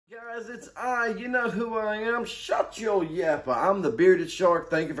Guys, it's I, you know who I am, shut your yapper. I'm the Bearded Shark.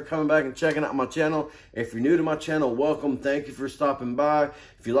 Thank you for coming back and checking out my channel. If you're new to my channel, welcome. Thank you for stopping by.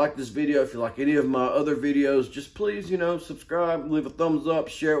 If you like this video, if you like any of my other videos, just please, subscribe, leave a thumbs up,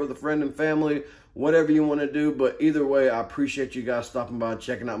 share it with a friend and family, whatever you want to do. But either way, I appreciate you guys stopping by and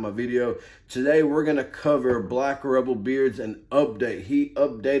checking out my video. Today, we're going to cover Black Rebel Beards and update. He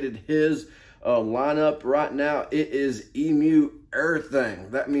updated his lineup. Right now, it is Emu everything.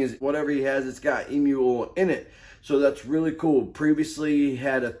 That means whatever he has, it's got emu oil in it. So that's really cool. Previously, he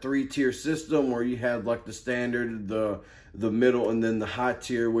had a 3-tier system where you had like the standard, the middle, and then the high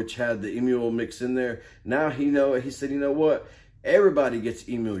tier, which had the emu oil mix in there. Now he said, you know what? Everybody gets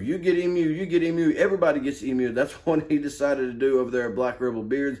emu. You get emu, you get emu, everybody gets emu. That's what he decided to do over there at Black Rebel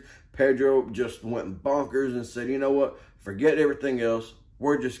Beards. Pedro just went bonkers and said, you know what? Forget everything else.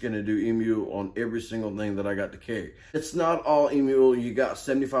 We're just going to do emu on every single thing that I got to carry. It's not all emu oil. You got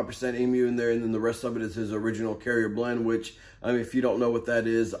 75% emu in there, and then the rest of it is his original carrier blend, which, if you don't know what that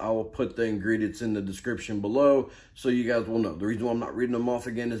is, I will put the ingredients in the description below so you guys will know. The reason why I'm not reading them off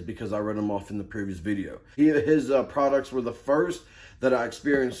again is because I read them off in the previous video. His products were the first that I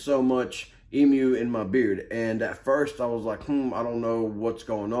experienced so much emu in my beard, and at first I was like, I don't know what's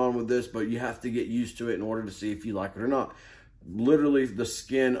going on with this, but you have to get used to it in order to see if you like it or not. Literally, the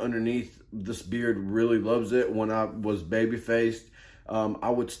skin underneath this beard really loves it. When I was baby-faced, I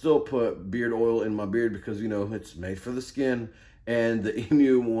would still put beard oil in my beard because, it's made for the skin. And the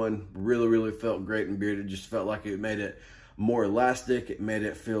emu one really felt great in beard. It just felt like it made it more elastic. It made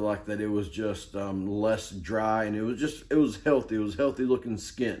it feel like that it was just less dry, and it was healthy. It was healthy looking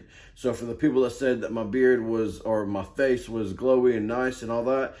skin. So for the people that said that my beard was, or my face was glowy and nice and all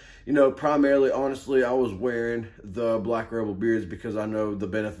that, primarily, honestly, I was wearing the Black Rebel Beards because I know the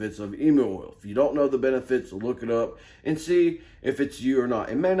benefits of emu oil. If you don't know the benefits, look it up and see if it's you or not.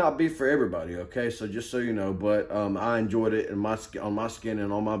 It may not be for everybody, okay? So just so you know, but I enjoyed it on my skin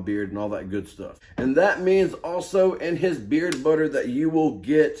and on my beard and all that good stuff. And that means also in his beard butter that you will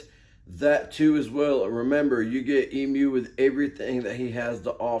get that too as well. Remember, you get emu with everything that he has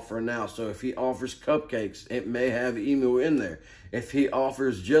to offer now. So if he offers cupcakes, it may have emu in there. If he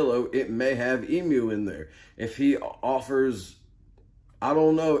offers Jello, it may have emu in there. If he offers, I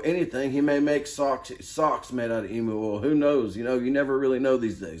don't know, anything, he may make socks made out of emu oil. Who knows? You never really know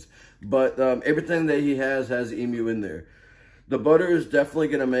these days. But everything that he has emu in there. The butter is definitely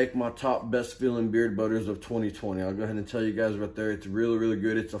going to make my top best feeling beard butters of 2020. I'll go ahead and tell you guys right there. It's really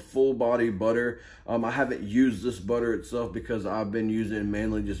good. It's a full body butter. I haven't used this butter itself because I've been using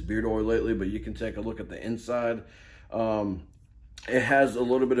mainly just beard oil lately, but you can take a look at the inside. It has a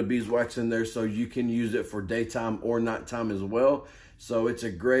little bit of beeswax in there, so you can use it for daytime or nighttime as well. So it's a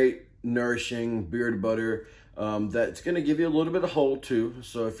great nourishing beard butter. That's going to give you a little bit of hold too.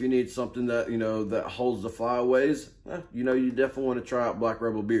 So if you need something that, that holds the flyaways, you definitely want to try out Black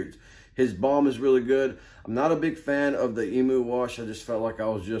Rebel Beards. His balm is really good. I'm not a big fan of the emu wash. I just felt like I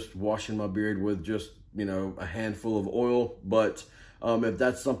was just washing my beard with just, a handful of oil. But if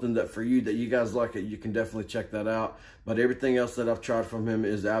that's something that for you, that you guys like it, you can definitely check that out. But everything else that I've tried from him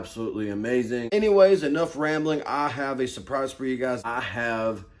is absolutely amazing. Anyways, enough rambling. I have a surprise for you guys. I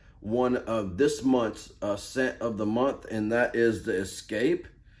have one of this month's scent of the month, and that is the Escape.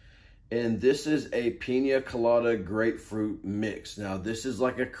 And this is a pina colada grapefruit mix. Now this is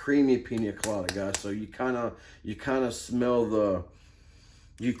like a creamy pina colada, guys. So you kind of smell the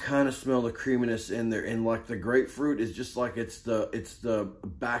creaminess in there, and like the grapefruit is just like it's the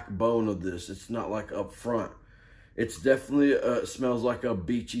backbone of this. It's not like up front. It's definitely smells like a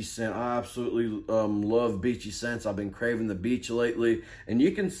beachy scent. I absolutely love beachy scents. I've been craving the beach lately, and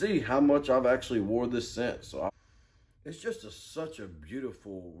you can see how much I've actually wore this scent. So it's just such a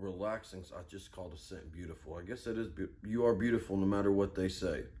beautiful, relaxing. I just called the scent beautiful. I guess it is. You are beautiful no matter what they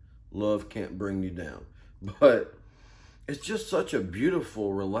say. Love can't bring you down, but it's just such a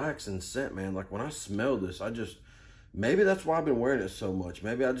beautiful, relaxing scent, man. Like when I smell this, maybe that's why I've been wearing it so much.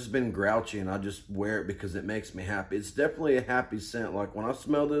 Maybe I've just been grouchy and I just wear it because it makes me happy. It's definitely a happy scent. Like when I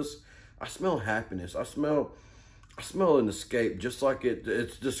smell this, I smell happiness. I smell an escape, just like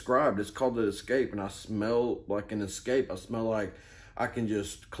it's described. It's called the Escape, and I smell like an escape. I smell like I can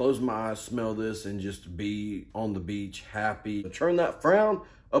just close my eyes, smell this, and just be on the beach, happy. Turn that frown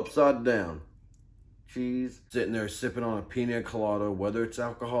upside down. Cheese. Sitting there sipping on a pina colada, whether it's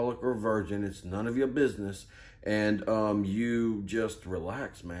alcoholic or virgin, it's none of your business. And you just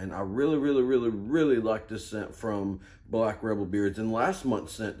relax, man. I really like this scent from Black Rebel Beards. And last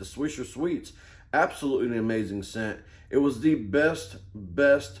month's scent, the Swisher Sweets, absolutely an amazing scent. It was the best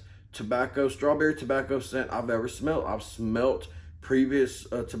strawberry tobacco scent I've ever smelled. I've smelt previous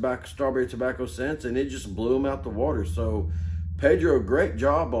strawberry tobacco scents, and it just blew them out the water. So Pedro, great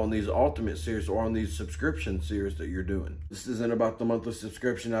job on these ultimate series or on these subscription series that you're doing. This isn't about the monthly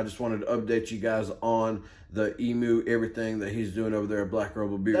subscription. I just wanted to update you guys on the Emu, everything that he's doing over there at Black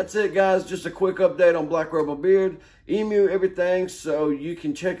Rebel Beard. That's it, guys. Just a quick update on Black Rebel Beard, Emu, everything. So you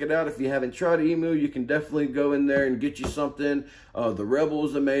can check it out. If you haven't tried Emu, you can definitely go in there and get you something. The Rebel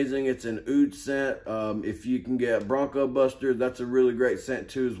is amazing. It's an oud scent. If you can get Bronco Buster, that's a really great scent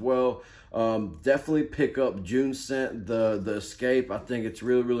too as well. Definitely pick up June's scent, the Escape. I think it's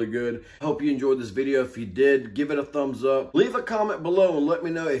really, really good. Hope you enjoyed this video. If you did, give it a thumbs up. Leave a comment below and let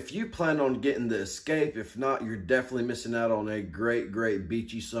me know if you plan on getting the Escape. If not, you're definitely missing out on a great, great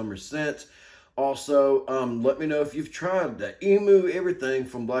beachy summer scent. Also, let me know if you've tried the Emu, everything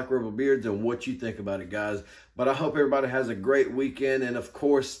from Black Rebel Beards, and what you think about it, guys. But I hope everybody has a great weekend, and of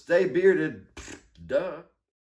course, stay bearded. Duh.